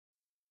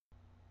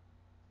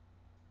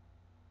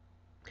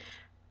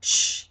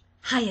Shh.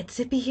 Hi, it's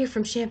Zippy here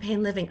from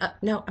Champagne Living.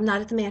 No, I'm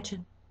not at the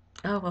mansion.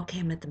 Oh, okay,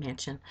 I'm at the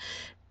mansion.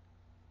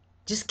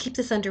 Just keep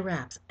this under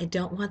wraps. I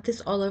don't want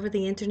this all over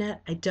the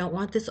internet. I don't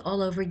want this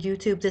all over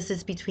YouTube. This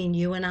is between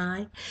you and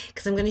I,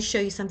 because I'm going to show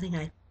you something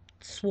I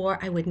swore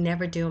I would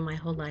never do in my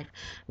whole life.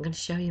 I'm going to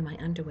show you my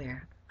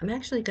underwear. I'm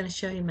actually going to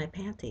show you my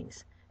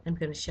panties. I'm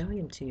going to show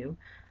them to you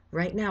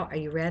right now. Are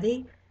you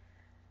ready?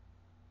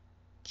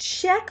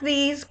 Check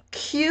these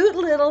cute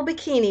little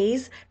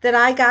bikinis that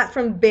I got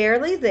from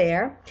Barely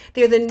There.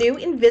 They're the new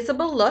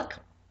Invisible Look.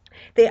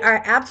 They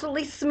are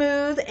absolutely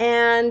smooth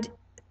and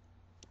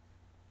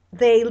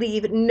they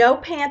leave no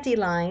panty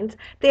lines.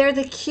 They're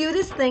the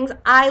cutest things.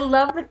 I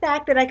love the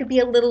fact that I could be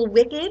a little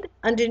wicked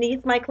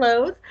underneath my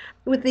clothes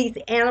with these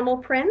animal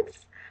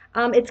prints.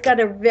 It's got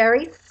a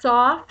very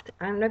soft,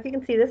 I don't know if you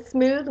can see this,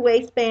 smooth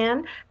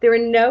waistband. There are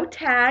no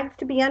tags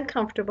to be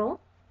uncomfortable.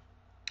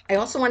 I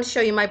also want to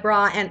show you my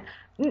bra, and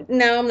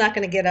no, I'm not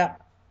going to get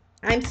up.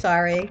 I'm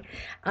sorry.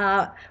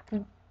 Uh,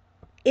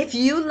 if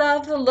you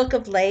love the look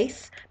of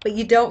lace, but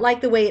you don't like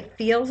the way it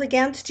feels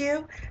against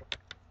you,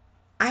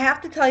 I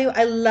have to tell you,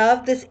 I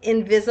love this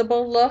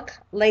Invisible Look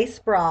lace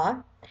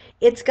bra.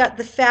 It's got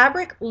the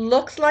fabric,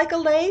 looks like a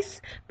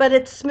lace, but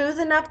it's smooth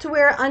enough to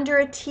wear under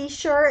a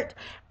t-shirt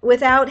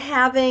without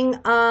having,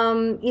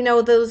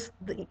 those,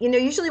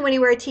 usually when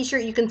you wear a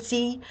t-shirt, you can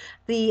see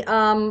the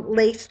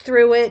lace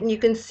through it and you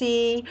can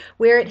see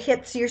where it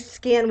hits your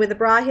skin, where the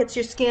bra hits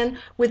your skin.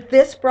 With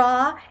this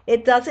bra,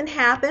 it doesn't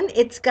happen.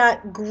 It's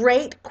got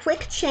great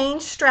quick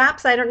change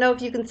straps. I don't know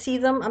if you can see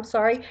them. I'm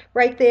sorry,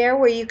 right there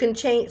where you can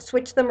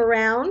switch them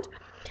around.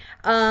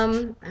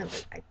 I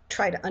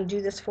try to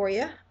undo this for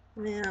you.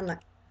 Yeah, I'm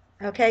not.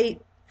 Okay,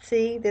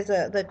 see, there's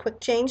the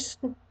quick change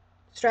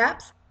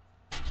straps.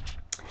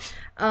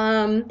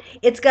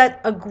 It's got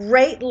a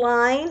great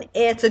line.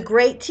 It's a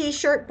great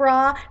t-shirt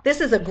bra.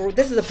 This is a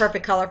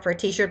perfect color for a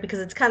t-shirt because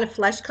it's kind of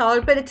flesh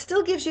colored, but it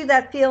still gives you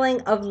that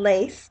feeling of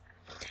lace.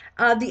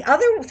 The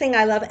other thing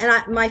I love,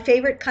 and my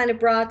favorite kind of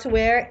bra to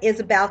wear,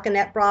 is a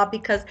balconette bra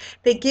because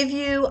they give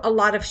you a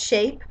lot of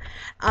shape.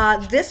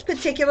 This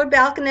particular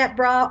balconette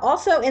bra,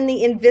 also in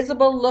the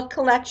Invisible Look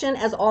collection,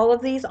 as all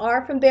of these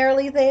are from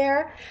Barely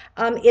There,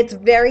 it's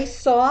very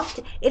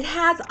soft. It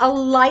has a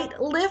light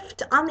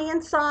lift on the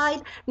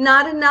inside,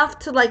 not enough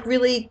to like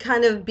really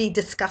kind of be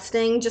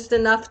disgusting, just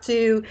enough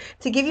to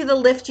give you the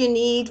lift you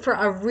need for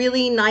a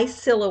really nice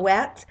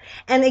silhouette.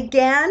 And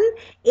again,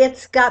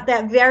 it's got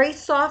that very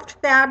soft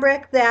fabric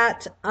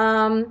that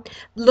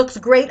looks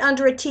great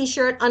under a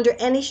t-shirt, under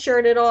any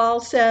shirt at all.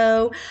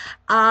 So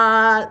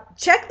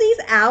check these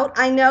out.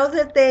 I know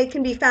that they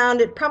can be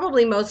found at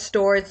probably most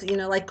stores,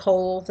 like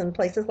Kohl's and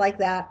places like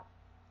that.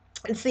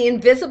 It's the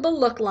Invisible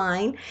Look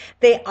line.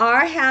 They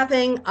are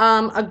having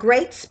a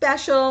great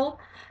special.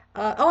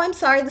 Oh, I'm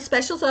sorry, the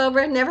special's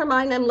over. Never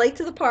mind, I'm late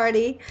to the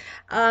party.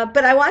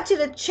 But I want you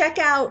to check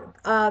out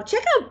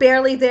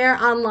Barely There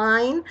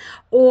online,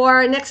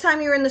 or next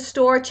time you're in the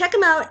store, check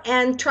them out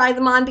and try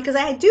them on because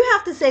I do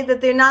have to say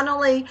that they're not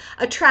only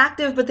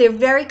attractive, but they're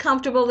very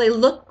comfortable. They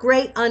look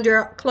great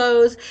under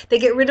clothes. They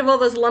get rid of all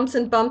those lumps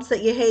and bumps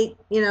that you hate,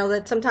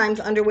 that sometimes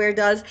underwear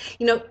does.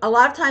 A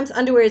lot of times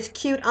underwear is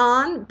cute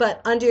on, but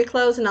under your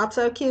clothes not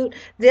so cute.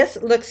 This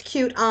looks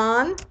cute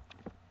on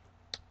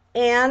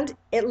and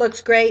it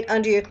looks great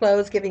under your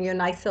clothes, giving you a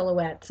nice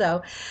silhouette.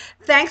 So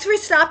thanks for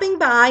stopping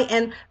by,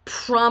 and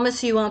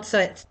promise you won't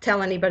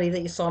tell anybody that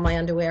you saw my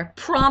underwear.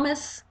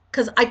 Promise,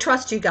 because I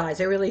trust you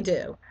guys. I really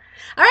do.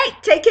 All right,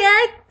 take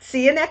care.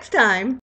 See you next time.